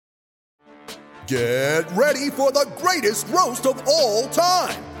Get ready for the greatest roast of all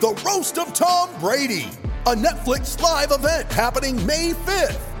time, the Roast of Tom Brady, a Netflix live event happening May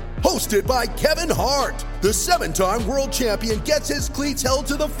 5th. Hosted by Kevin Hart, the 7-time world champion gets his cleats held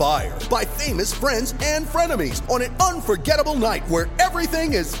to the fire by famous friends and frenemies on an unforgettable night where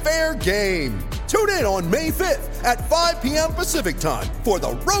everything is fair game. Tune in on May 5th at 5 p.m. Pacific time for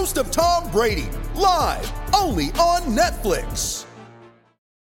the Roast of Tom Brady, live only on Netflix.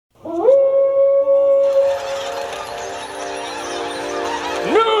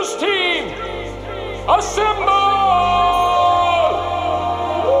 News team, assemble!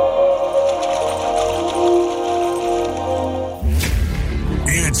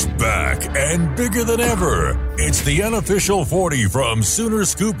 It's back and bigger than ever. It's the unofficial 40 from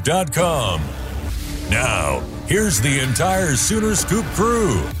Soonerscoop.com. Now, here's the entire Sooner Scoop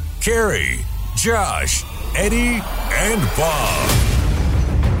crew. Carrie, Josh, Eddie, and Bob.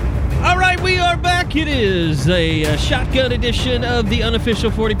 All right, we are back. It is a shotgun edition of the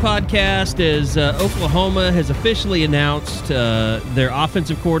Unofficial 40 podcast as Oklahoma has officially announced their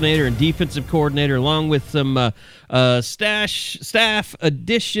offensive coordinator and defensive coordinator, along with some staff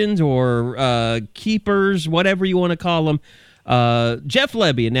additions or keepers, whatever you want to call them. Jeff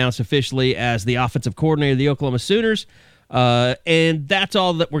Lebby announced officially as the offensive coordinator of the Oklahoma Sooners, and that's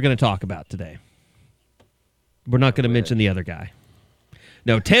all that we're going to talk about today. We're not going to mention the other guy.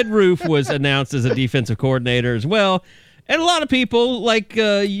 No, Ted Roof was announced as a defensive coordinator as well, and a lot of people, like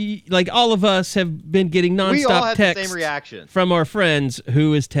all of us, have been getting nonstop texts the same reaction from our friends.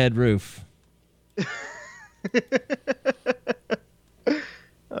 Who is Ted Roof?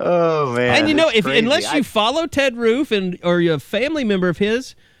 Oh man! And you know, unless you follow Ted Roof or you're a family member of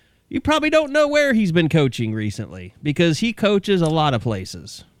his, you probably don't know where he's been coaching recently because he coaches a lot of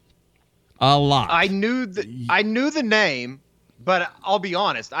places. A lot. I knew the name. But I'll be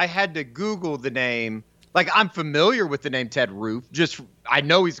honest, I had to Google the name. Like, I'm familiar with the name Ted Roof. I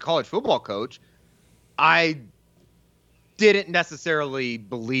know he's a college football coach. I didn't necessarily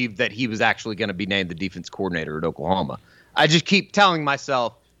believe that he was actually going to be named the defense coordinator at Oklahoma. I just keep telling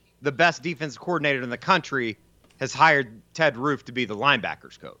myself the best defense coordinator in the country has hired Ted Roof to be the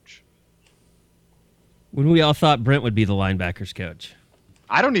linebackers coach. When we all thought Brent would be the linebackers coach.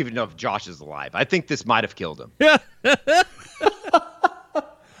 I don't even know if Josh is alive. I think this might have killed him.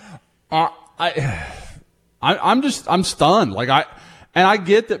 I'm stunned. I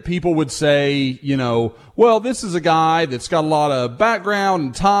get that people would say, well, this is a guy that's got a lot of background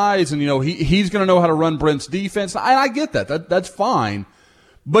and ties, and he's going to know how to run Brent's defense. And I get that. That's fine.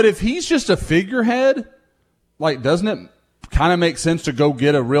 But if he's just a figurehead, doesn't it kind of make sense to go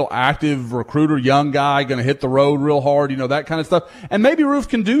get a real active recruiter, young guy, going to hit the road real hard, that kind of stuff? And maybe Roof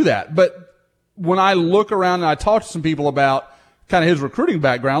can do that. But when I look around and I talk to some people about kind of his recruiting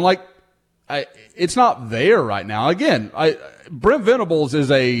background, it's not there right now. Again, Brent Venables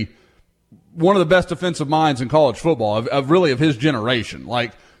is one of the best defensive minds in college football of his generation.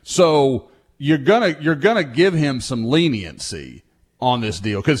 So you're gonna give him some leniency on this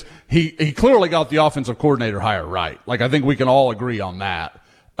deal because he clearly got the offensive coordinator hire right. I think we can all agree on that.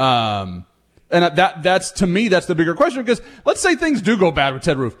 And that's to me that's the bigger question because let's say things do go bad with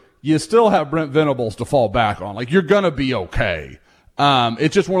Ted Roof, you still have Brent Venables to fall back on. You're gonna be okay.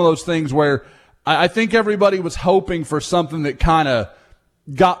 It's just one of those things where I think everybody was hoping for something that kind of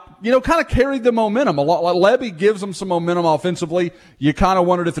carried the momentum. A lot. Lebby gives them some momentum offensively. You kind of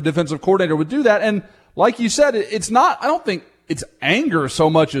wondered if the defensive coordinator would do that. And like you said, it's not, I don't think it's anger so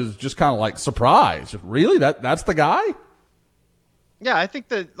much as just kind of surprise. Really? That's the guy? Yeah, I think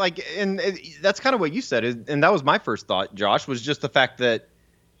that and that's kind of what you said. And that was my first thought, Josh, was just the fact that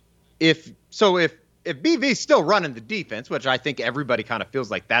if BV's still running the defense, which I think everybody kind of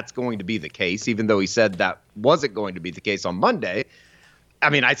feels like that's going to be the case, even though he said that wasn't going to be the case on Monday. I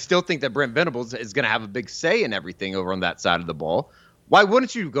mean, I still think that Brent Venables is going to have a big say in everything over on that side of the ball. Why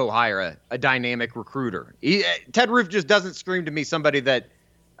wouldn't you go hire a dynamic recruiter? Ted Roof just doesn't scream to me somebody that,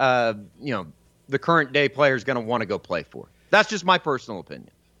 the current day player is going to want to go play for. That's just my personal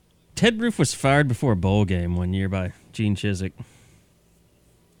opinion. Ted Roof was fired before a bowl game one year by Gene Chizik.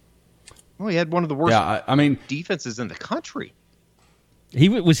 Well, he had one of the worst defenses in the country.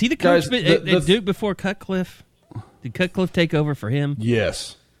 Was he the coach at Duke before Cutcliffe? Did Cutcliffe take over for him?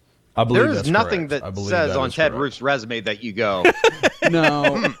 Yes. I believe there's nothing that says on Ted Roof's resume that you go,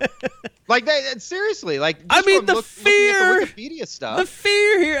 no. Seriously, the fear, at the Wikipedia stuff. The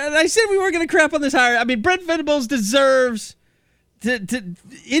fear here, and I said we weren't going to crap on this hire. I mean, Brent Venables deserves to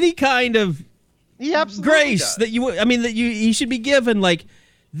any kind of grace that he should be given.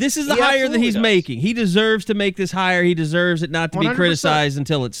 This is the hire that he's making. He deserves to make this hire. He deserves it not to 100%. Be criticized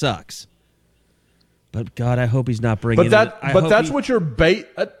until it sucks. But God, I hope he's not bringing. What you're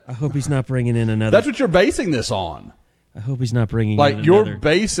I hope he's not bringing in another. That's what you're basing this on. I hope he's not bringing. Like in you're another,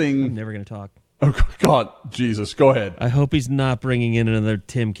 basing. I'm never going to talk. Oh God, Jesus, go ahead. I hope he's not bringing in another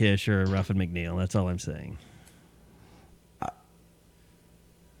Tim Kish or a Ruffin McNeil. That's all I'm saying.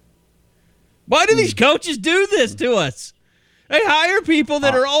 Why do these coaches do this to us? They hire people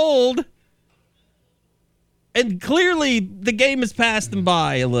that are old, and clearly the game has passed them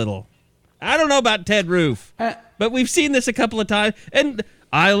by a little. I don't know about Ted Roof, but we've seen this a couple of times. And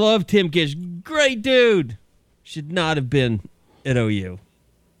I love Tim Kish. Great dude. Should not have been at OU.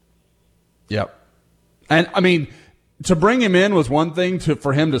 Yep. And, I mean, to bring him in was one thing.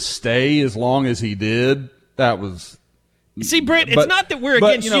 For him to stay as long as he did, that was... See, Brent, it's not that we're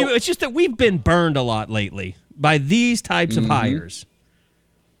against you. It's just that we've been burned a lot lately by these types of hires.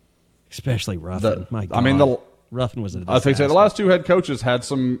 Especially Ruffin. My God. I mean, Ruffin was a disaster. I think the last two head coaches had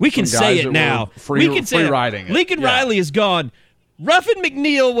some. We can say it now. We can say riding it. Lincoln Riley is gone. Ruffin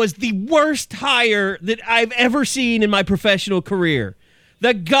McNeil was the worst hire that I've ever seen in my professional career.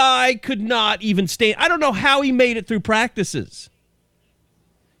 The guy could not even stand. I don't know how he made it through practices.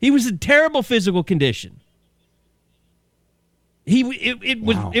 He was in terrible physical condition. It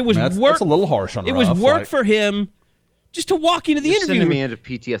was work. That's a little harsh on. It was work for him. Just to walk into the interview. Sending me into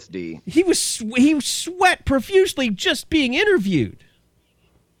PTSD. He sweat profusely just being interviewed.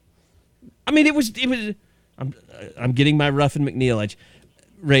 I mean, it was. I'm getting my Ruffin McNeil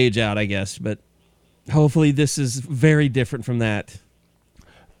rage out, I guess, but hopefully this is very different from that.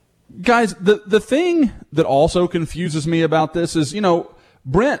 Guys, the thing that also confuses me about this is,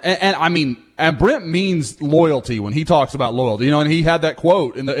 Brent, and Brent means loyalty when he talks about loyalty. And he had that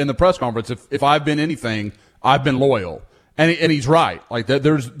quote in the press conference: "If I've been anything, I've been loyal," and he's right. Like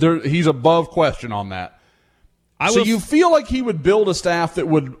he's above question on that. You feel like he would build a staff that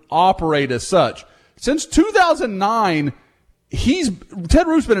would operate as such. Since 2009, Ted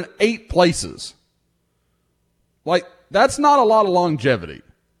Roof's been in 8 places. Like that's not a lot of longevity.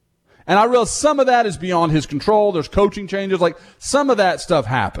 And I realize some of that is beyond his control. There's coaching changes. Like some of that stuff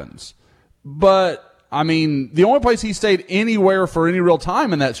happens. But I mean, the only place he stayed anywhere for any real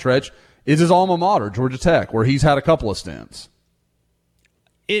time in that stretch is his alma mater, Georgia Tech, where he's had a couple of stints.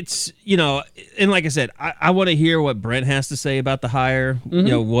 It's, and like I said, I want to hear what Brent has to say about the hire.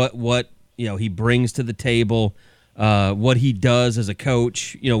 What he brings to the table, what he does as a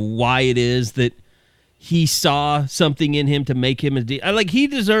coach, why it is that he saw something in him to make him he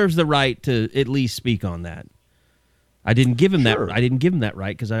deserves the right to at least speak on that. I didn't give him that. I didn't give him that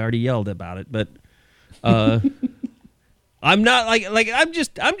right because I already yelled about it. But I'm not I'm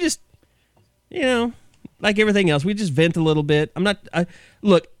just like everything else. We just vent a little bit.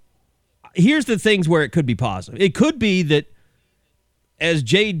 Look. Here's the things where it could be positive. It could be that, as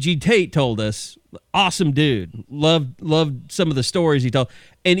J.G. Tate told us, awesome dude. Loved some of the stories he told.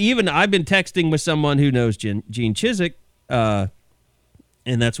 And even I've been texting with someone who knows Gene Chizik, and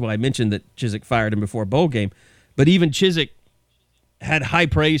that's why I mentioned that Chizik fired him before a bowl game. But even Chizik had high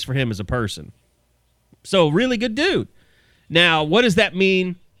praise for him as a person. So, really good dude. Now, what does that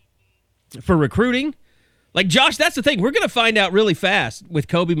mean for recruiting? Like, Josh, that's the thing. We're going to find out really fast with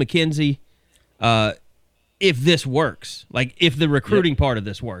Kobe McKenzie if this works. Like, if the recruiting part of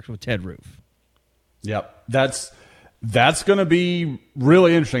this works with Ted Roof. Yep. That's going to be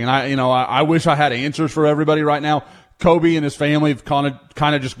really interesting. And I wish I had answers for everybody right now. Kobe and his family have kind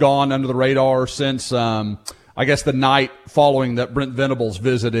of just gone under the radar since, I guess, the night following that Brent Venables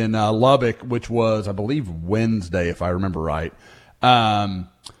visit in Lubbock, which was, I believe, Wednesday, if I remember right.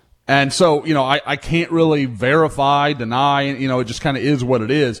 And so, I can't really verify, deny, it just kind of is what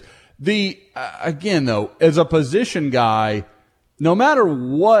it is. Again, though, as a position guy, no matter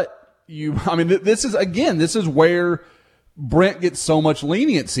what this is where Brent gets so much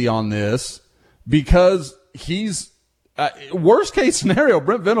leniency on this because he's, worst case scenario,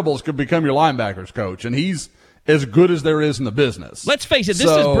 Brent Venables could become your linebackers coach, and he's as good as there is in the business. Let's face it, this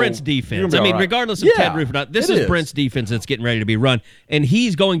is Brent's defense. Regardless of Ted Roof or not, this is Brent's defense that's getting ready to be run, and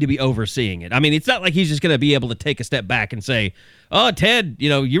he's going to be overseeing it. I mean, it's not like he's just going to be able to take a step back and say, "Oh, Ted,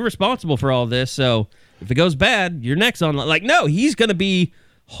 you're responsible for all this, so if it goes bad, you're next on." No, he's going to be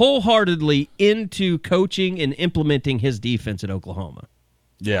wholeheartedly into coaching and implementing his defense at Oklahoma.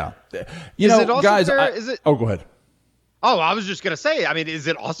 Yeah. Is it also guys, fair, go ahead. Oh, I was just going to say, is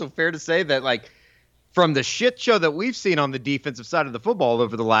it also fair to say that, from the shit show that we've seen on the defensive side of the football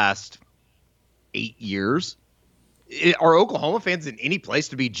over the last 8 years, are Oklahoma fans in any place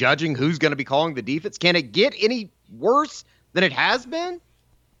to be judging who's going to be calling the defense? Can it get any worse than it has been?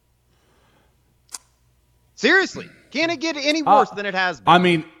 Seriously, can it get any worse than it has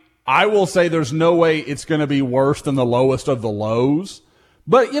been? I will say there's no way it's going to be worse than the lowest of the lows.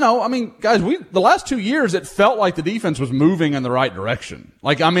 But, I mean, guys, the last 2 years, it felt like the defense was moving in the right direction.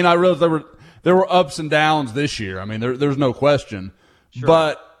 Like, I mean, I realized there were ups and downs this year. I mean, there's no question. Sure.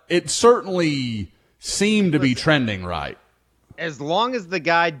 But it certainly seemed to be trending right. As long as the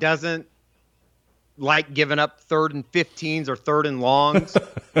guy doesn't like giving up 3rd and 15s or 3rd and longs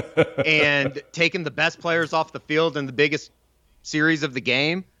and taking the best players off the field in the biggest series of the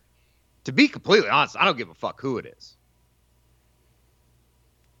game, to be completely honest, I don't give a fuck who it is.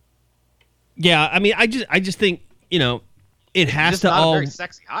 Yeah, I mean, I just think, it has just to not all. A very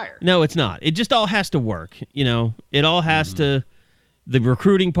sexy hire. No, it's not. It just all has to work. It all has to. The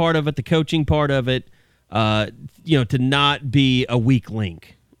recruiting part of it, the coaching part of it, to not be a weak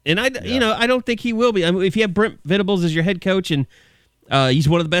link. And I don't think he will be. I mean, if you have Brent Venables as your head coach and he's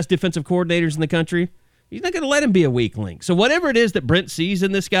one of the best defensive coordinators in the country, he's not going to let him be a weak link. So whatever it is that Brent sees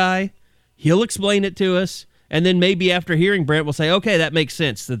in this guy, he'll explain it to us. And then maybe after hearing Brent, we'll say, okay, that makes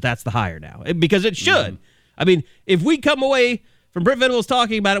sense that's the hire now. Because it should. I mean, if we come away from Brent Venables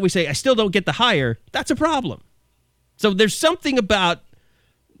talking about it, we say, I still don't get the hire, that's a problem. So there's something about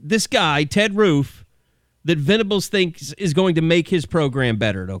this guy, Ted Roof, that Venables thinks is going to make his program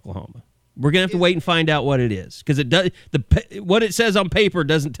better at Oklahoma. We're going to have to wait and find out what it is. Because what it says on paper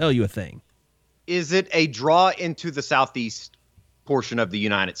doesn't tell you a thing. Is it a draw into the southeast portion of the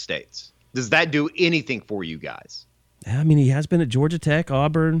United States? Does that do anything for you guys? I mean, he has been at Georgia Tech,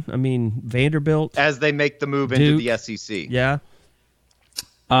 Auburn, Vanderbilt. As they make the move Duke, into the SEC. Yeah.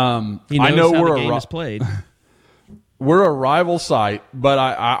 He knows I know how the game is played. We're a rival site, but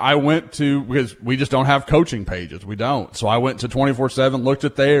I went to, because we just don't have coaching pages. We don't. So I went to 24/7, looked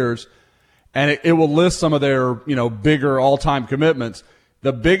at theirs, and it will list some of their, bigger all-time commitments.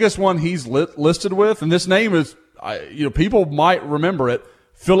 The biggest one he's listed with, and this name is, people might remember it,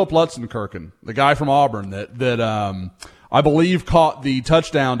 Philip Lutzenkirchen, the guy from Auburn that I believe caught the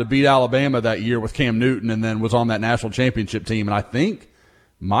touchdown to beat Alabama that year with Cam Newton and then was on that national championship team. And I think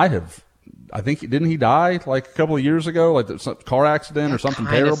didn't he die like a couple of years ago, like some car accident or something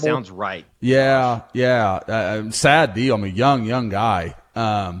terrible? Sounds right. Yeah. Sad deal. I mean, young guy.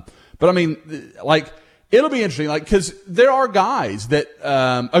 But I mean, like, it'll be interesting, like, because there are guys that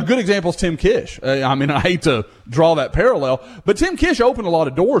a good example is Tim Kish. I mean, I hate to draw that parallel, but Tim Kish opened a lot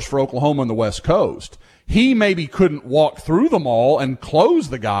of doors for Oklahoma on the West Coast. He maybe couldn't walk through them all and close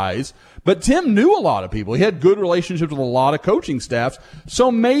the guys, but Tim knew a lot of people. He had good relationships with a lot of coaching staffs. So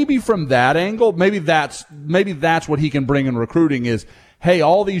maybe from that angle, maybe that's what he can bring in recruiting is, hey,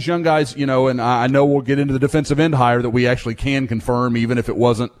 all these young guys, and I know we'll get into the defensive end hire that we actually can confirm, even if it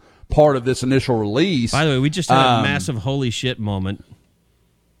wasn't part of this initial release. By the way, we just had a massive holy shit moment.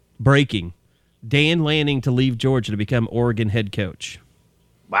 Breaking. Dan Lanning to leave Georgia to become Oregon head coach.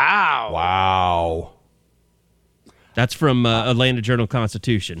 Wow. That's from Atlanta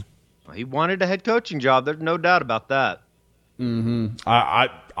Journal-Constitution. Well, he wanted a head coaching job. There's no doubt about that. Mm-hmm.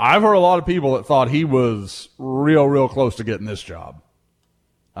 I've heard a lot of people that thought he was real close to getting this job.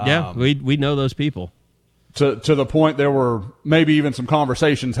 Yeah, we know those people. To the point there were maybe even some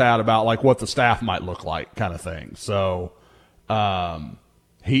conversations had about like what the staff might look like, kind of thing. So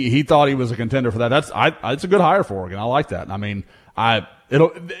he thought he was a contender for that. It's a good hire for Oregon. I like that. I mean,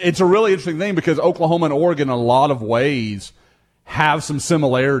 it's a really interesting thing because Oklahoma and Oregon in a lot of ways have some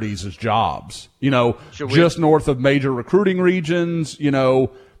similarities as jobs. Just north of major recruiting regions.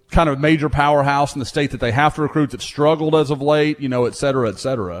 Kind of major powerhouse in the state that they have to recruit that struggled as of late. Et cetera, et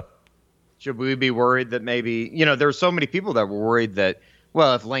cetera. Should we be worried that maybe, there were so many people that were worried that,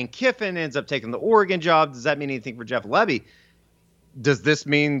 well, if Lane Kiffin ends up taking the Oregon job, does that mean anything for Jeff Lebby? Does this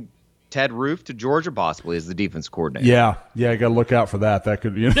mean Ted Roof to Georgia possibly as the defense coordinator? Yeah, you got to look out for that. That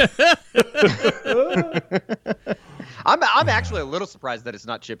could be. I'm actually a little surprised that it's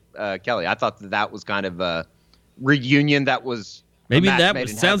not Chip Kelly. I thought that was kind of a reunion that was. Maybe that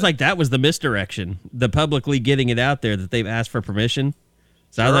sounds like that was the misdirection. The publicly getting it out there that they've asked for permission.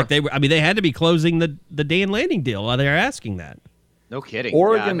 Sounds like they had to be closing the Dan Lanning deal while they were asking that. No kidding.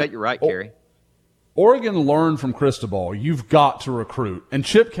 Oregon, I bet you're right, Kerry. Oregon learned from Cristobal. You've got to recruit. And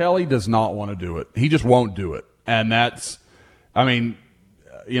Chip Kelly does not want to do it. He just won't do it. And that's, like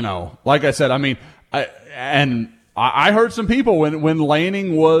I said, I heard some people when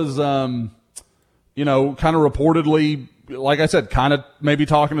Lanning was, kind of reportedly, like I said, kind of maybe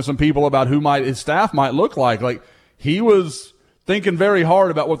talking to some people about who his staff might look like. Like he was thinking very hard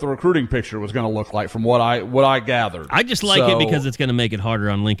about what the recruiting picture was going to look like from what I gathered. I just like it because it's going to make it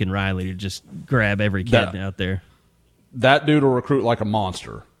harder on Lincoln Riley to just grab every kid out there. That dude will recruit like a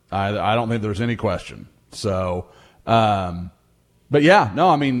monster. I don't think there's any question. So, But yeah, no,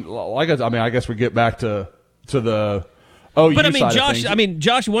 I mean, I guess we get back to the OU But I mean, side of things.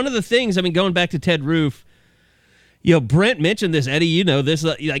 Josh, one of the things, going back to Ted Roof, Brent mentioned this, Eddie, this,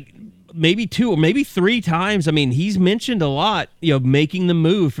 like maybe 2 or maybe 3 times. I mean, he's mentioned a lot, making the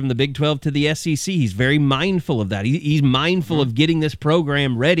move from the Big 12 to the SEC. He's very mindful of that. He's mindful of getting this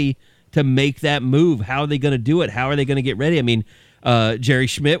program ready to make that move. How are they going to do it? How are they going to get ready? I mean, Jerry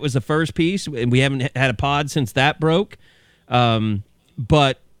Schmidt was the first piece, and we haven't had a pod since that broke.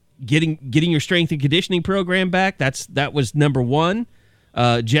 But getting your strength and conditioning program back, that was number 1.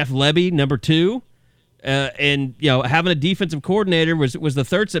 Jeff Lebby, number 2. And having a defensive coordinator was the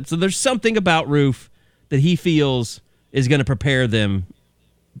third step. So there's something about Roof that he feels is going to prepare them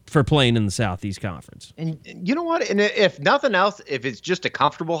for playing in the Southeast Conference. And you know what? And if nothing else, if it's just a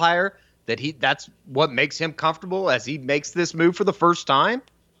comfortable hire, that's what makes him comfortable as he makes this move for the first time,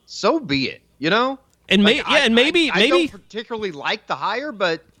 so be it. And maybe I don't particularly like the hire,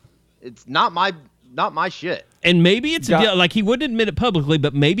 but it's not my shit. And maybe it's a deal, like he wouldn't admit it publicly,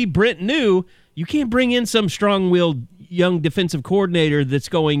 but maybe Brent knew you can't bring in some strong-willed young defensive coordinator that's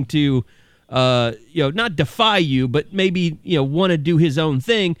going to, not defy you, but maybe want to do his own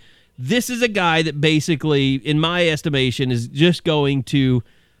thing. This is a guy that basically, in my estimation, is just going to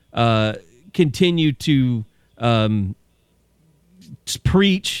continue to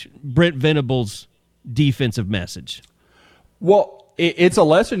preach Brent Venables' defensive message. Well, it's a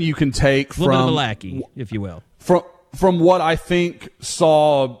lesson you can take from a little bit of a lackey, if you will. From what I think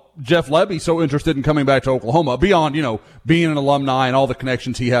saw Jeff Lebby so interested in coming back to Oklahoma, beyond, being an alumni and all the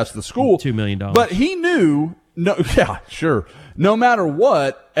connections he has to the school. $2 million. But he knew, no matter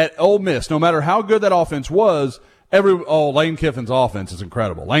what, at Ole Miss, no matter how good that offense was, Lane Kiffin's offense is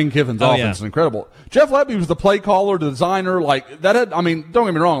incredible. Lane Kiffin's offense is incredible. Jeff Lebby was the play caller, the designer, don't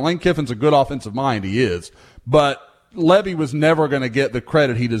get me wrong, Lane Kiffin's a good offensive mind, he is. But Lebby was never going to get the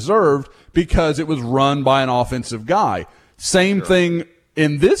credit he deserved because it was run by an offensive guy. Same thing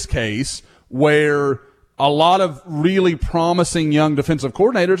in this case, where a lot of really promising young defensive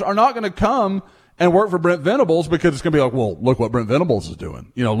coordinators are not going to come and work for Brent Venables because it's going to be like, well, look what Brent Venables is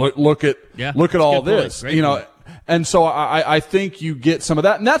doing. Look at all this. And so I think you get some of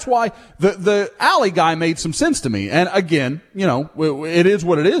that, and that's why the Alley guy made some sense to me. And again, it is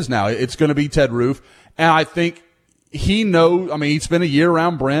what it is now. It's going to be Ted Roof, and I think he knows. He spent a year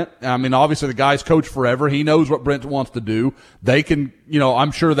around Brent. Obviously the guy's coached forever. He knows what Brent wants to do. They can,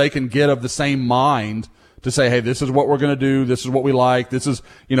 I'm sure they can get of the same mind to say, hey, this is what we're going to do. This is what we like. This is,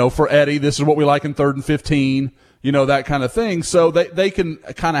 for Eddie, this is what we like in 3rd and 15, that kind of thing. So they can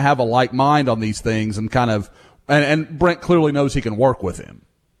kind of have a like mind on these things and kind of, and Brent clearly knows he can work with him.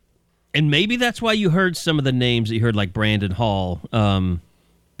 And maybe that's why you heard some of the names that you heard, like Brandon Hall,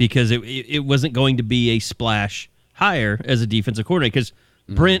 because it wasn't going to be a splash hire as a defensive coordinator, because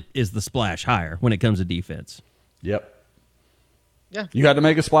Brent is the splash hire when it comes to defense. Yep. Yeah. You had to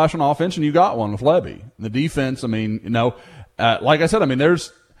make a splash on offense, and you got one with Lebby. The defense, like I said,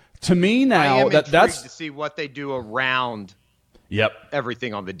 there's, to me now, that's to see what they do around Yep.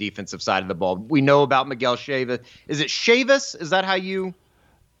 everything on the defensive side of the ball. We know about Miguel Chavis. Is it Chavis? Is that how you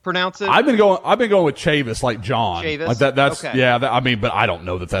pronounce it? I've been going with Chavis, like John. Chavis? Like that's okay. Yeah. But I don't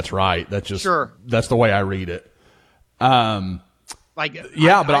know that that's right. That's just That's the way I read it. I'm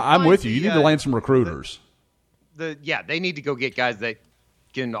with you. You need to land some recruiters. They need to go get guys that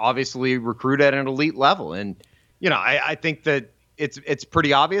can obviously recruit at an elite level, and I think that it's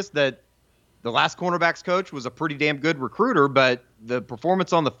pretty obvious that the last cornerbacks coach was a pretty damn good recruiter, but the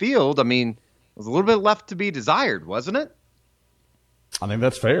performance on the field, was a little bit left to be desired, wasn't it? I think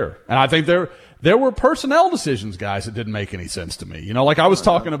that's fair. And I think there were personnel decisions, guys, that didn't make any sense to me. Like I was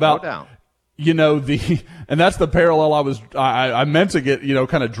talking about, and that's the parallel I meant to get,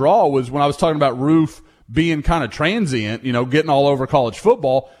 kind of draw, was when I was talking about Roof being kind of transient, getting all over college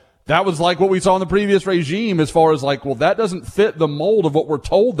football. That was like what we saw in the previous regime, as far as like, well, that doesn't fit the mold of what we're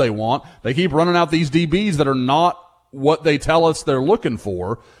told they want. They keep running out these DBs that are not what they tell us they're looking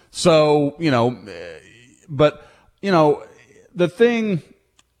for. So, but, the thing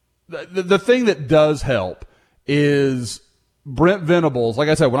that does help is Brent Venables. Like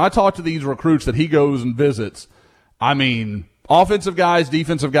I said, when I talk to these recruits that he goes and visits, offensive guys,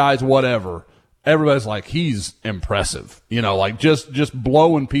 defensive guys, whatever, everybody's like, he's impressive, like just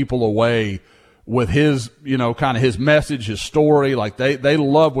blowing people away with his, kind of his message, his story. Like they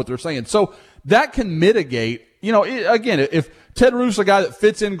love what they're saying. So that can mitigate, again, if Ted Roof's a guy that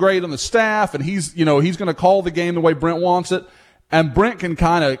fits in great on the staff and he's going to call the game the way Brent wants it, and Brent can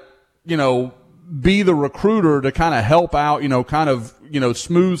kind of, be the recruiter to kind of help out,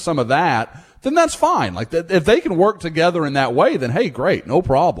 smooth some of that, then that's fine. Like if they can work together in that way, then hey, great, no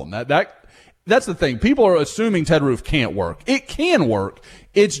problem. That's the thing. People are assuming Ted Roof can't work. It can work.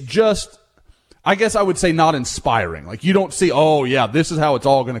 It's just, I guess I would say, not inspiring. Like you don't see, oh yeah, this is how it's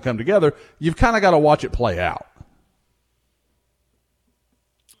all going to come together. You've kind of got to watch it play out.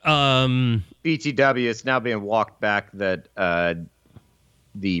 BTW, it's now being walked back that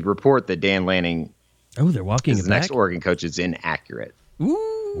the report that Dan Lanning they're walking is the next Oregon coach is inaccurate.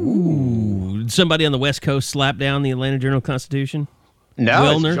 Ooh. Somebody on the West Coast slapped down the Atlanta Journal-Constitution? No,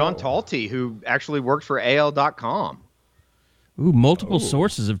 Wilner? It's John Talty, who actually worked for AL.com. Multiple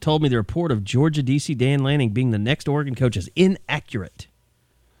sources have told me the report of Georgia DC Dan Lanning being the next Oregon coach is inaccurate.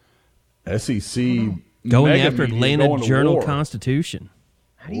 SEC going after Atlanta Journal-Constitution.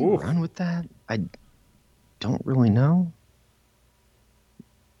 How do you run with that? I don't really know.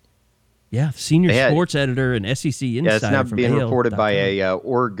 Yeah, senior sports editor and SEC insider. Yeah, it's now being reported by a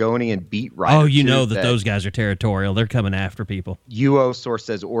Oregonian beat writer. Oh, you know that those guys are territorial. They're coming after people. UO source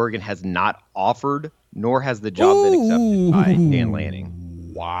says Oregon has not offered, nor has the job been accepted by Dan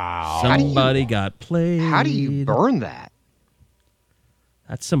Lanning. Wow. Somebody got played. How do you burn that?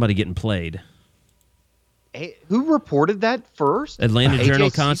 That's somebody getting played. Hey, who reported that first? Atlanta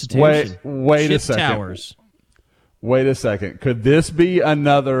Journal-Constitution. Wait a second. Towers. Wait a second. Could this be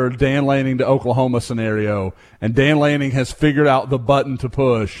another Dan Lanning to Oklahoma scenario? And Dan Lanning has figured out the button to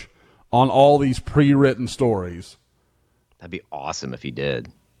push on all these pre-written stories. That'd be awesome if he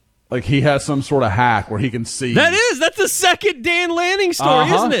did. Like he has some sort of hack where he can see. That's the second Dan Lanning story,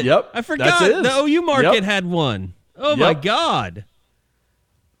 isn't it? Yep. I forgot the OU market had one. Oh my God.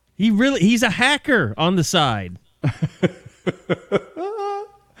 He's a hacker on the side.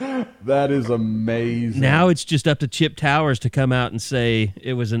 That is amazing. Now it's just up to Chip Towers to come out and say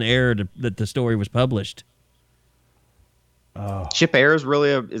it was an error that the story was published. Chip Ayers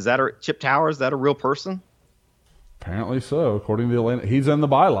Chip Towers? Is that a real person? Apparently so, according to the Atlanta. He's in the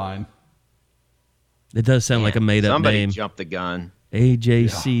byline. It does sound like a made-up name. Somebody jumped the gun.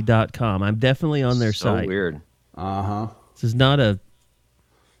 AJC.com. I'm definitely on their site. So weird. This is not a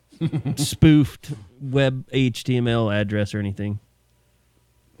spoofed web HTML address or anything.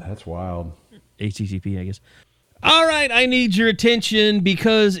 That's wild. HTTP, I guess. All right, I need your attention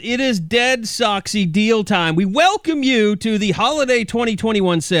because it is Dead Soxy deal time. We welcome you to the Holiday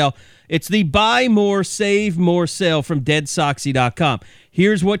 2021 sale. It's the Buy More, Save More sale from DeadSoxy.com.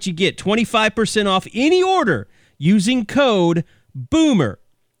 Here's what you get. 25% off any order using code BOOMER.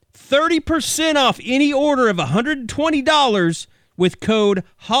 30% off any order of $120 with code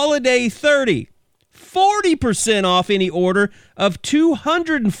HOLIDAY30. 40% off any order of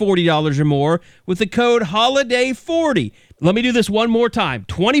 $240 or more with the code HOLIDAY40. Let me do this one more time.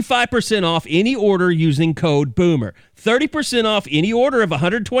 25% off any order using code BOOMER. 30% off any order of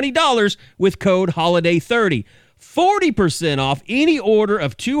 $120 with code HOLIDAY30. 40% off any order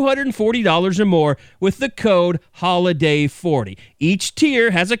of $240 or more with the code HOLIDAY40. Each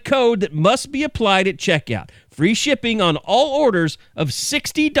tier has a code that must be applied at checkout. Free shipping on all orders of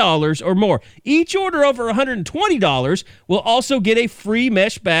 $60 or more. Each order over $120 will also get a free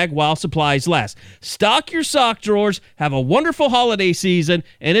mesh bag while supplies last. Stock your sock drawers, have a wonderful holiday season,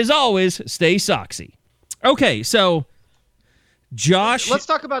 and as always, stay soxy. Okay, so Josh, let's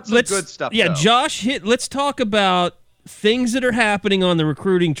talk about some good stuff. Yeah, though. Josh, let's talk about things that are happening on the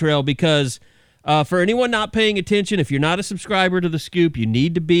recruiting trail because for anyone not paying attention, if you're not a subscriber to The Scoop, you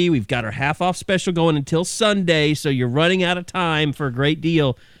need to be. We've got our half-off special going until Sunday, so you're running out of time for a great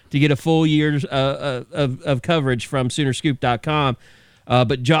deal to get a full year of coverage from Soonerscoop.com.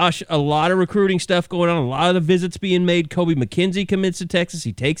 But Josh, a lot of recruiting stuff going on, a lot of the visits being made. Kobe McKenzie commits to Texas.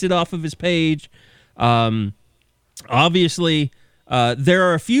 He takes it off of his page. Obviously, there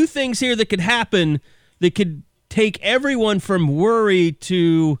are a few things here that could happen that could take everyone from worry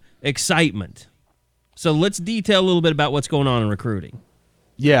to excitement. So let's detail a little bit about what's going on in recruiting.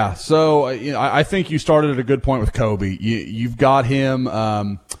 Yeah, so I think you started at a good point with Kobe. You've got him,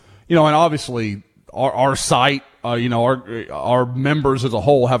 and obviously our site, our members as a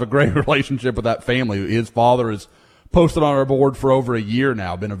whole have a great relationship with that family. His father has posted on our board for over a year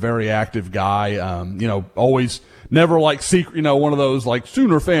now, been a very active guy, always never like secret, one of those like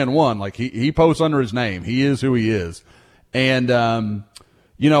Sooner Fan 1. Like he posts under his name. He is who he is. And,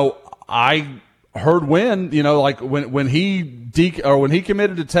 I heard when he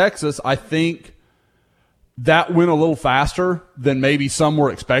committed to Texas, I think that went a little faster than maybe some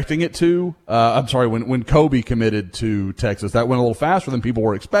were expecting it to. When Kobe committed to Texas, that went a little faster than people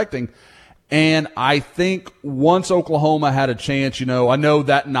were expecting. And I think once Oklahoma had a chance, I know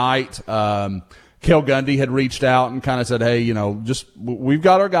that night, Cale Gundy had reached out and kind of said, hey, you know, just we've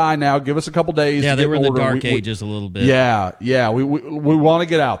got our guy now. Give us a couple days. Yeah, to they get were in the order. dark ages a little bit. Yeah. We want to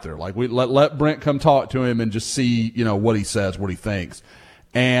get out there. Like, we let Brent come talk to him and just see, you know, what he says, what he thinks.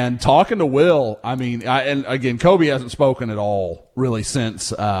 And talking to Will, I mean, and again, Kobe hasn't spoken at all really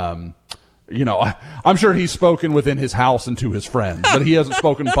since, you know, I'm sure he's spoken within his house and to his friends, but he hasn't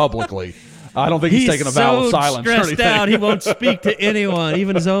spoken publicly. I don't think he's taken a vow of silence or anything. He's so stressed out, he won't speak to anyone,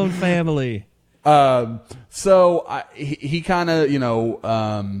 even his own family. So he kind of, you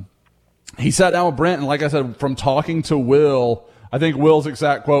know, he sat down with Brent, and like I said, from talking to Will, I think Will's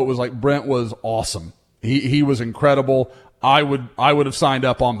exact quote was like, Brent was awesome. He was incredible. I would have signed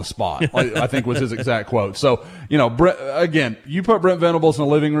up on the spot, I think was his exact quote. So, you know, Brent, again, you put Brent Venables in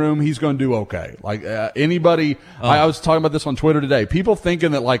the living room, he's going to do okay. Like, anybody, I was talking about this on Twitter today, people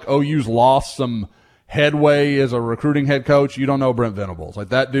thinking that like OU's lost some headway as a recruiting head coach. You don't know Brent Venables. Like,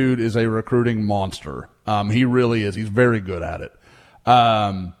 that dude is a recruiting monster. He really is. He's very good at it.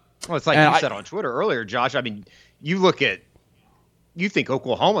 Well, it's like you said on Twitter earlier, Josh. I mean, you think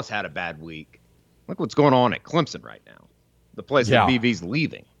Oklahoma's had a bad week. Look what's going on at Clemson right now. The place that BV's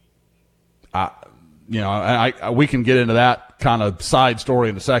leaving. You know, we can get into that kind of side story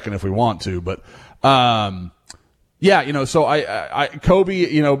in a second if we want to, but, yeah, you know, so Kobe,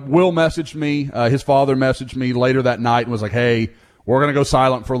 you know, Will messaged me, his father messaged me later that night and was like, hey, we're going to go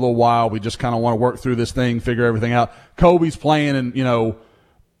silent for a little while. We just kind of want to work through this thing, figure everything out. Kobe's playing in, you know,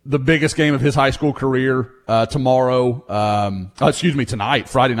 the biggest game of his high school career, tomorrow, tonight,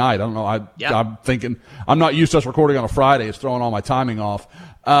 Friday night. I don't know. I'm thinking, I'm not used to us recording on a Friday. It's throwing all my timing off.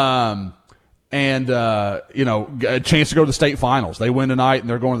 You know, a chance to go to the state finals. They win tonight and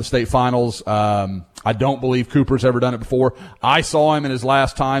they're going to the state finals. I don't believe Cooper's ever done it before. I saw him in his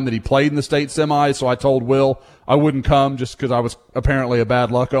last time that he played in the state semis, so I told Will I wouldn't come just because I was apparently a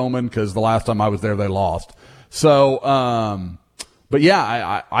bad luck omen because the last time I was there they lost. So, but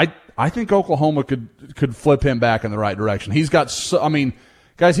yeah, I think Oklahoma could flip him back in the right direction. He's got I mean,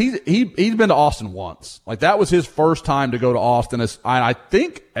 guys, he's been to Austin once. Like, that was his first time to go to Austin as I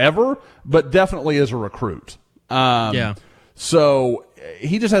think ever, but definitely as a recruit. Yeah. So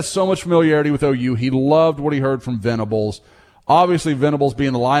he just has so much familiarity with OU. He loved what he heard from Venables. Obviously, Venables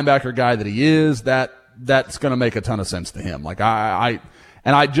being the linebacker guy that he is, that's going to make a ton of sense to him. Like, I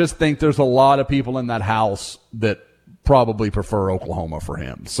just think there's a lot of people in that house that probably prefer Oklahoma for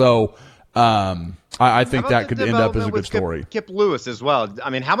him. So, I think that could end up as a good story. Kip Lewis as well.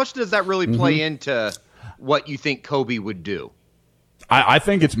 I mean, how much does that really play into what you think Kobe would do? I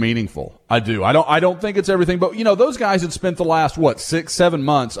think it's meaningful. I do. I don't think it's everything, but you know, those guys had spent the last 6-7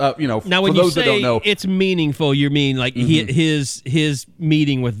 months. You know, now when for those that don't know, it's meaningful. You mean like his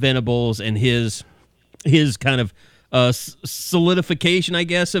meeting with Venables and his kind of solidification, I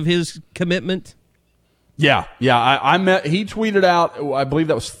guess, of his commitment. Yeah. I met. He tweeted out, I believe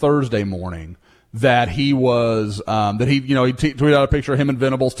that was Thursday morning, that he was tweeted out a picture of him and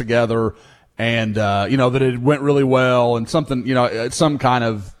Venables together. And, you know, that it went really well and something, you know, some kind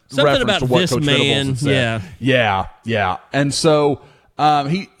of reference about to what this Coach man. Venables had said. Yeah. And so,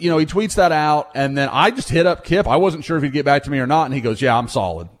 he tweets that out, and then I just hit up Kip. I wasn't sure if he'd get back to me or not. And he goes, yeah, I'm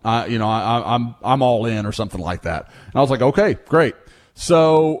solid. I'm all in or something like that. And I was like, okay, great.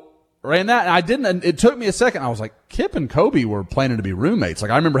 So ran that. And I didn't, and it took me a second. I was like, Kip and Kobe were planning to be roommates. Like,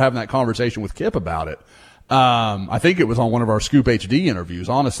 I remember having that conversation with Kip about it. I think it was on one of our Scoop HD interviews,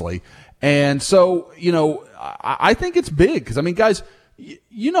 honestly. And so, you know, I think it's big because, I mean, guys,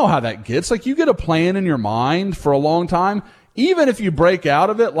 you know how that gets. Like, you get a plan in your mind for a long time. Even if you break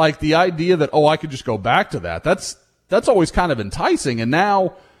out of it, like the idea that, I could just go back to that, that's always kind of enticing. And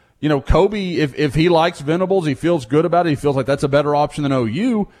now, you know, Kobe, if he likes Venables, he feels good about it, he feels like that's a better option than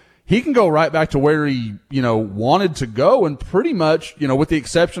OU, he can go right back to where he, you know, wanted to go, and pretty much, you know, with the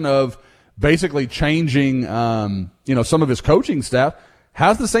exception of basically changing, you know, some of his coaching staff,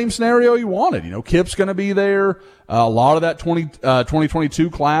 has the same scenario he wanted. You know, Kip's going to be there. A lot of that 2022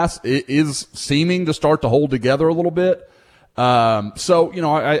 class is seeming to start to hold together a little bit. So, you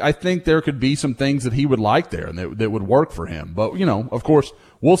know, I think there could be some things that he would like there and that would work for him. But, you know, of course,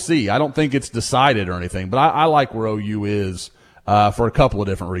 we'll see. I don't think it's decided or anything, but I like where OU is for a couple of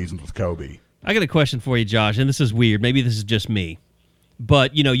different reasons with Kobe. I got a question for you, Josh, and this is weird. Maybe this is just me.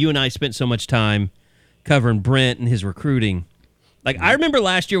 But, you know, you and I spent so much time covering Brent and his recruiting. Like, I remember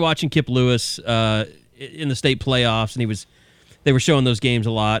last year watching Kip Lewis in the state playoffs, and they were showing those games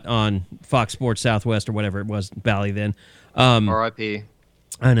a lot on Fox Sports Southwest or whatever it was, Valley then. R.I.P.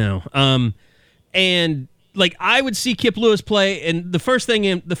 I know. And like, I would see Kip Lewis play, and the first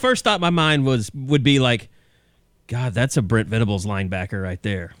thought in my mind would be like, God, that's a Brent Venables linebacker right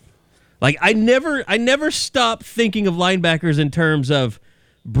there. Like I never stop thinking of linebackers in terms of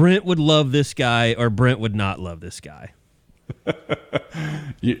Brent would love this guy or Brent would not love this guy.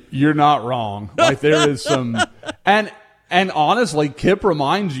 You're not wrong. Like there is some, and honestly, Kip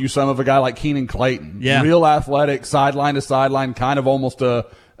reminds you some of a guy like Keenan Clayton. Yeah, real athletic, sideline to sideline, kind of almost a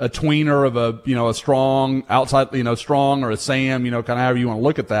tweener of a strong outside, strong or a Sam, kind of however you want to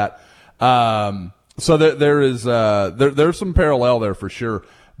look at that. So there's some parallel there for sure.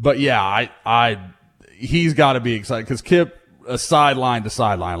 But yeah, he's got to be excited because Kip, a sideline to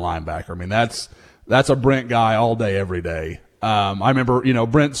sideline linebacker. I mean, that's a Brent guy all day, every day. I remember,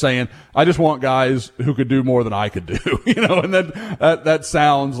 Brent saying, I just want guys who could do more than I could do, and that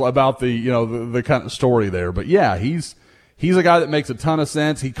sounds about the kind of story there. But yeah, he's a guy that makes a ton of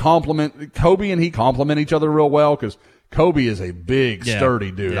sense. Kobe and he complement each other real well because Kobe is a big,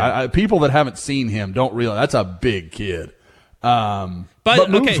 sturdy dude. Yeah. People that haven't seen him don't realize that's a big kid.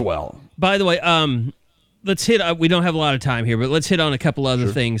 But moves well. By the way, let's hit. We don't have a lot of time here, but let's hit on a couple other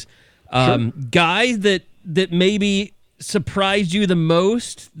things. Guy that maybe surprised you the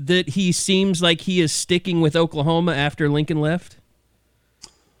most that he seems like he is sticking with Oklahoma after Lincoln left,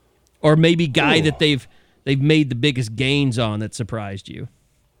 or maybe guy that they've made the biggest gains on that surprised you.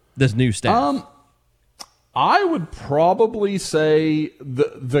 This new staff. I would probably say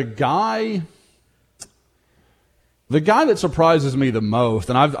the guy. The guy that surprises me the most,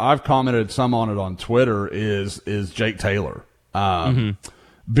 and I've commented some on it on Twitter, is Jake Taylor.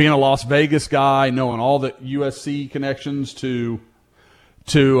 Being a Las Vegas guy, knowing all the USC connections to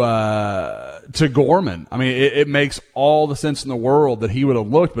Gorman. I mean, it makes all the sense in the world that he would have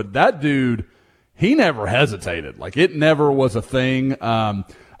looked. But that dude, he never hesitated. Like it never was a thing.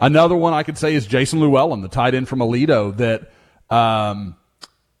 Another one I could say is Jason Llewellyn, the tight end from Aledo. That.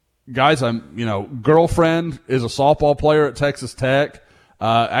 Guys, girlfriend is a softball player at Texas Tech.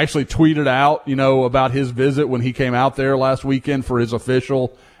 Actually tweeted out, about his visit when he came out there last weekend for his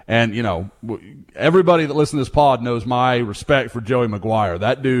official. And, everybody that listens to this pod knows my respect for Joey McGuire.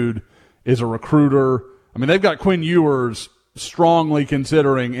 That dude is a recruiter. I mean, they've got Quinn Ewers strongly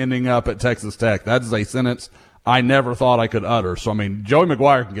considering ending up at Texas Tech. That is a sentence I never thought I could utter. So, I mean, Joey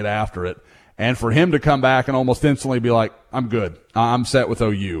McGuire can get after it. And for him to come back and almost instantly be like, I'm good. I'm set with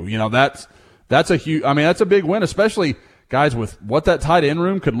OU. That's a huge, that's a big win, especially guys with what that tight end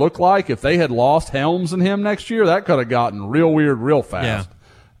room could look like. If they had lost Helms and him next year, that could have gotten real weird real fast.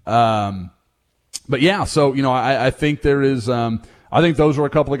 Yeah. But yeah, so, I think there is, I think those are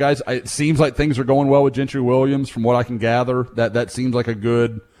a couple of guys. It seems like things are going well with Gentry Williams from what I can gather. That seems like a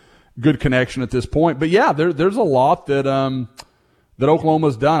good connection at this point. But yeah, there's a lot that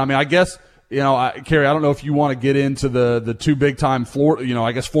Oklahoma's done. I mean, I guess, Kerry, I don't know if you want to get into the two big time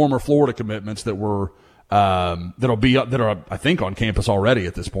Florida, former Florida commitments that were that are I think on campus already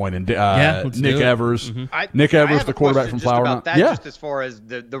at this point. And Nick Evers, Nick Evers, the quarterback from Flower Mound. Just as far as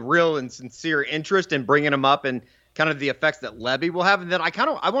the real and sincere interest in bringing him up and kind of the effects that Levy will have, and then I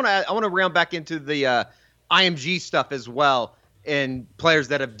want to round back into the IMG stuff as well, and players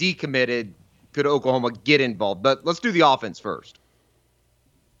that have decommitted. Could Oklahoma get involved? But let's do the offense first.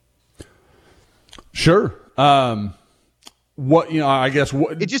 Sure. I guess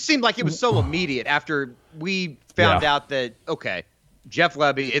it just seemed like it was so immediate after we found out that, okay, Jeff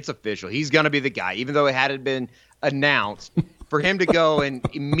Levy, it's official. He's going to be the guy, even though it hadn't been announced. For him to go and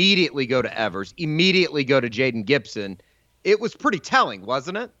immediately go to Evers, immediately go to Jaden Gibson, it was pretty telling,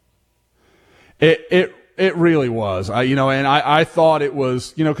 wasn't it? It really was. I thought it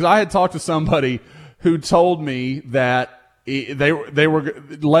was, because I had talked to somebody who told me that they were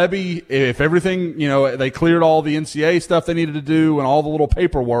Levy, if everything, they cleared all the NCAA stuff they needed to do and all the little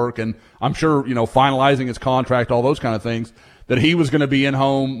paperwork, and I'm sure, finalizing his contract, all those kind of things, that he was going to be in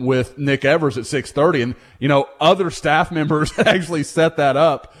home with Nick Evers at 6:30. And, other staff members actually set that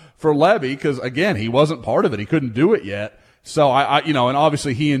up for Levy because, again, he wasn't part of it. He couldn't do it yet. So and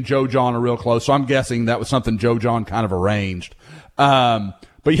obviously he and Joe John are real close. So I'm guessing that was something Joe John kind of arranged. But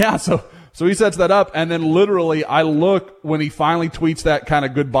yeah, so he sets that up, and then literally I look when he finally tweets that kind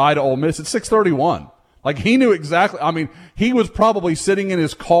of goodbye to Ole Miss at 6:31. Like he knew exactly. I mean, he was probably sitting in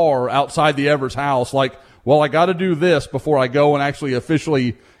his car outside the Evers house like, well, I got to do this before I go and actually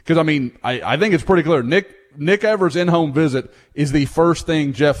officially, because I think it's pretty clear. Nick Evers' in-home visit is the first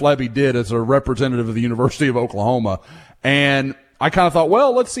thing Jeff Levy did as a representative of the University of Oklahoma. And I kind of thought,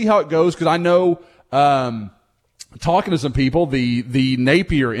 well, let's see how it goes, because I know, talking to some people, the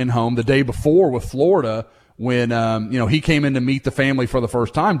Napier in-home the day before with Florida, when, he came in to meet the family for the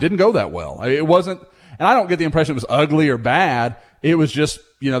first time, didn't go that well. It wasn't, and I don't get the impression it was ugly or bad. It was just,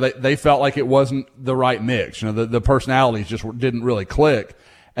 they felt like it wasn't the right mix. The personalities just didn't really click.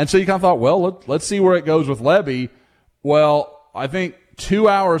 And so you kind of thought, well, let's see where it goes with Lebby. Well, I think 2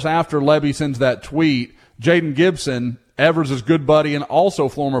 hours after Lebby sends that tweet, Jaden Gibson, Evers' good buddy and also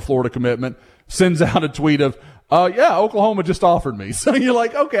former Florida commitment, sends out a tweet of, yeah, Oklahoma just offered me. So you're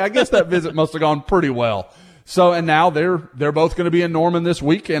like, okay, I guess that visit must have gone pretty well. So, and now they're both going to be in Norman this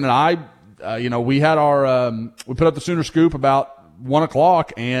weekend. And we had we put up the Sooner Scoop about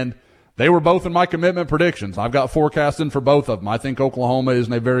 1:00, and they were both in my commitment predictions. I've got forecasting for both of them. I think Oklahoma is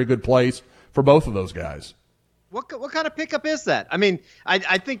in a very good place for both of those guys. What kind of pickup is that? I mean,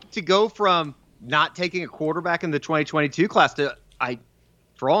 I think to go from not taking a quarterback in the 2022 class to,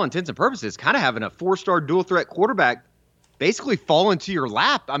 for all intents and purposes, kind of having a 4-star dual threat quarterback basically fall into your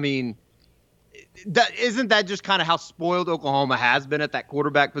lap. I mean, isn't that just kind of how spoiled Oklahoma has been at that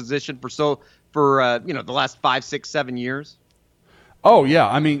quarterback position for the last 5, 6, 7 years? Oh yeah,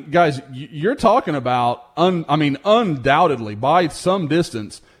 I mean, guys, you're talking about undoubtedly by some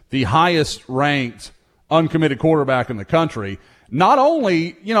distance the highest ranked uncommitted quarterback in the country. Not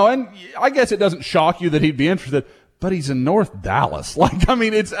only, and I guess it doesn't shock you that he'd be interested, but he's in North Dallas.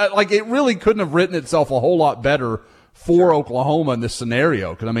 It's it really couldn't have written itself a whole lot better for Oklahoma in this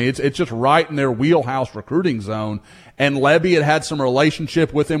scenario. Because, it's just right in their wheelhouse recruiting zone. And Lebby had some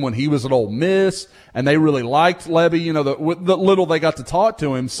relationship with him when he was at Ole Miss, and they really liked Lebby, the little they got to talk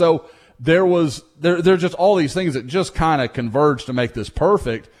to him. So there's just all these things that just kind of converged to make this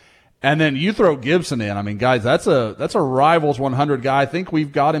perfect. And then you throw Gibson in. Guys, that's a Rivals 100 guy. I think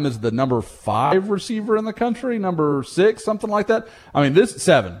we've got him as the number 5 receiver in the country, number 6, something like that. This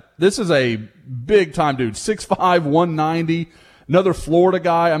 7. This is a big time dude. 6'5", 190. Another Florida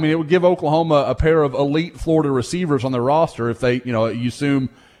guy. It would give Oklahoma a pair of elite Florida receivers on their roster if they, you assume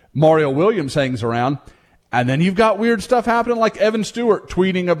Mario Williams hangs around. And then you've got weird stuff happening like Evan Stewart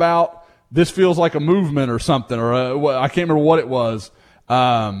tweeting about this feels like a movement or something, or I can't remember what it was.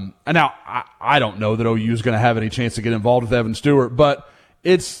 And now I don't know that OU is going to have any chance to get involved with Evan Stewart, but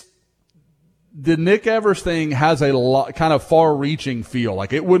the Nick Evers thing has a lot, kind of far-reaching feel.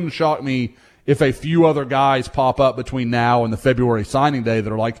 Like, it wouldn't shock me if a few other guys pop up between now and the February signing day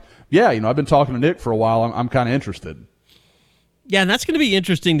that are like, yeah, I've been talking to Nick for a while. I'm kind of interested. Yeah, and that's going to be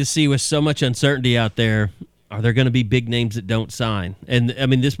interesting to see with so much uncertainty out there. Are there going to be big names that don't sign? And,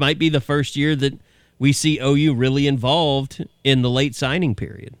 this might be the first year that we see OU really involved in the late signing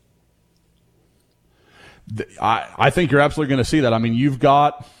period. I think you're absolutely going to see that. You've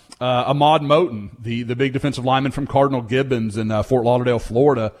got Ahmad Moten, the big defensive lineman from Cardinal Gibbons in Fort Lauderdale,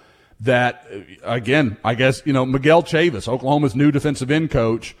 Florida, that, again, I guess, Miguel Chavis, Oklahoma's new defensive end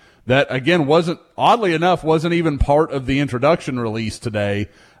coach, that, again, oddly enough, wasn't even part of the introduction release today.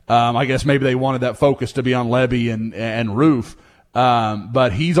 I guess maybe they wanted that focus to be on Lebby and Roof.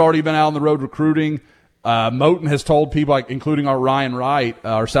 But he's already been out on the road recruiting. Moten has told people, including our Ryan Wright,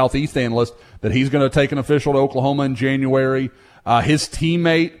 our Southeast analyst, that he's going to take an official to Oklahoma in January. His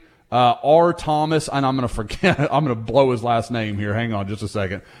teammate, R. Thomas, and I'm going to forget, I'm going to blow his last name here. Hang on just a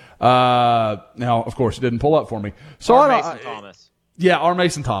second. Now, of course, it didn't pull up for me. So R. Mason Thomas. Yeah, R.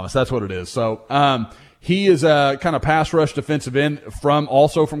 Mason Thomas. That's what it is. So, he is a kind of pass rush defensive end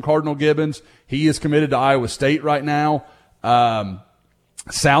also from Cardinal Gibbons. He is committed to Iowa State right now.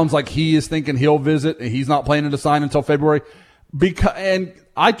 Sounds like he is thinking he'll visit. He's not planning to sign until February. And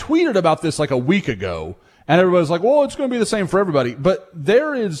I tweeted about this like a week ago, and everybody's like, well, it's going to be the same for everybody. But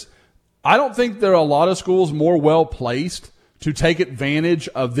I don't think there are a lot of schools more well-placed to take advantage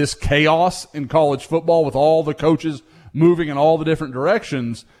of this chaos in college football with all the coaches moving in all the different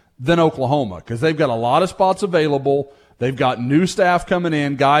directions than Oklahoma, because they've got a lot of spots available. They've got new staff coming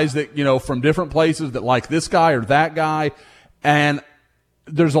in, guys that, from different places that like this guy or that guy. And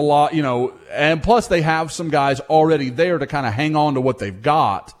there's a lot, and plus they have some guys already there to kind of hang on to what they've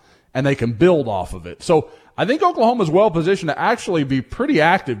got, and they can build off of it. So I think Oklahoma's well positioned to actually be pretty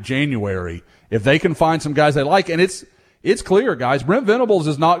active January if they can find some guys they like. And it's clear, guys, Brent Venables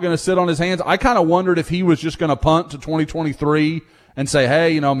is not going to sit on his hands. I kind of wondered if he was just going to punt to 2023 and say,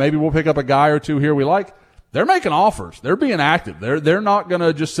 hey, maybe we'll pick up a guy or two here we like. They're making offers. They're being active. They're not going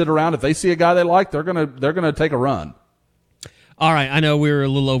to just sit around. If they see a guy they like, they're going to take a run. All right, I know we were a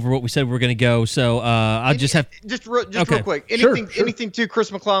little over what we said we were going to go, so I'll just have real quick. Anything Sure. to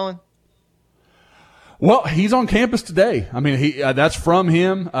Chris McClellan? Well, he's on campus today. That's from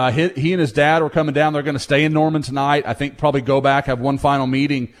him. He and his dad are coming down. They're going to stay in Norman tonight. I think probably go back, have one final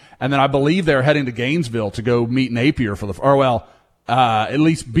meeting, and then I believe they're heading to Gainesville to go meet Napier at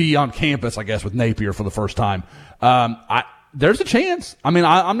least be on campus, I guess, with Napier for the first time. There's a chance. I'm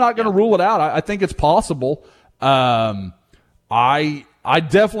not going to rule it out. I think it's possible. I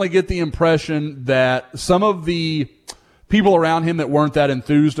definitely get the impression that some of the people around him that weren't that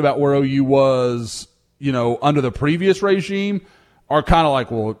enthused about where OU was, under the previous regime are kind of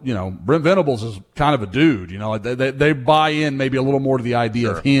like, well, Brent Venables is kind of a dude, they buy in maybe a little more to the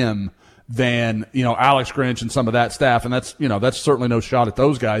idea of him than, Alex Grinch and some of that staff. And that's certainly no shot at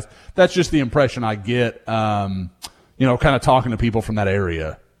those guys. That's just the impression I get, kind of talking to people from that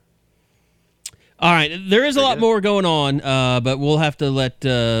area. All right, there is a lot more going on, but we'll have to let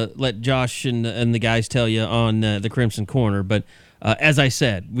Josh and the guys tell you on the Crimson Corner. But as I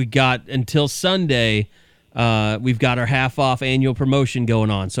said, we got until Sunday. We've got our half-off annual promotion going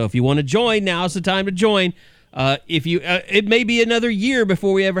on. So if you want to join, now's the time to join. It may be another year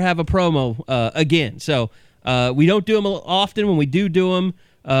before we ever have a promo again. So we don't do them often. When we do them,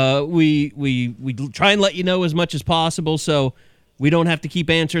 we try and let you know as much as possible. So we don't have to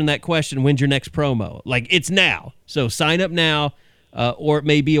keep answering that question, when's your next promo? Like, it's now. So sign up now, or it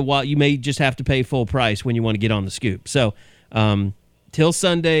may be a while. You may just have to pay full price when you want to get on the Scoop. So till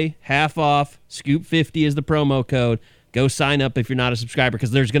Sunday, half off, Scoop 50 is the promo code. Go sign up if you're not a subscriber, because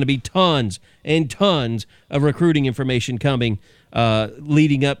there's going to be tons and tons of recruiting information coming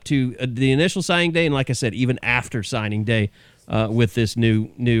leading up to the initial signing day, and like I said, even after signing day with this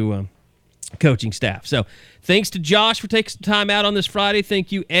new coaching staff. So thanks to Josh for taking some time out on this Friday.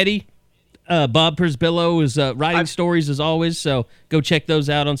 Thank you, Eddie. Bob Persbillo is writing stories as always, so go check those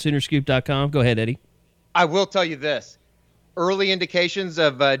out on Soonerscoop.com. Go ahead, Eddie. I will tell you this. Early indications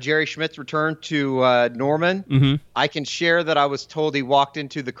of Jerry Schmidt's return to Norman. Mm-hmm. I can share that I was told he walked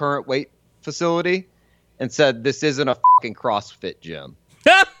into the current weight facility and said, "This isn't a fucking CrossFit gym."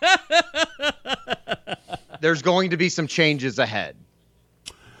 There's going to be some changes ahead.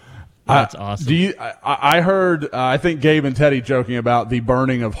 That's awesome. I heard, I think Gabe and Teddy joking about the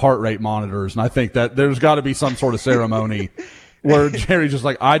burning of heart rate monitors, and I think that there's got to be some sort of ceremony where Jerry's just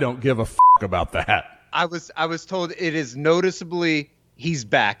like, I don't give a fuck about that. I was told it is noticeably he's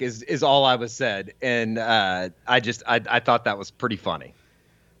back is all I was said, and I thought that was pretty funny.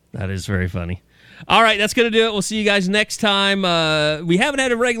 That is very funny. All right, that's going to do it. We'll see you guys next time. We haven't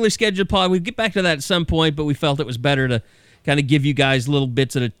had a regular scheduled pod. We'll get back to that at some point, but we felt it was better to kind of give you guys little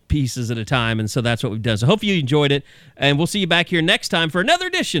bits of pieces at a time, and so that's what we've done. So hopefully you enjoyed it, and we'll see you back here next time for another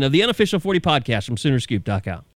edition of the Unofficial 40 Podcast from Soonerscoop.com.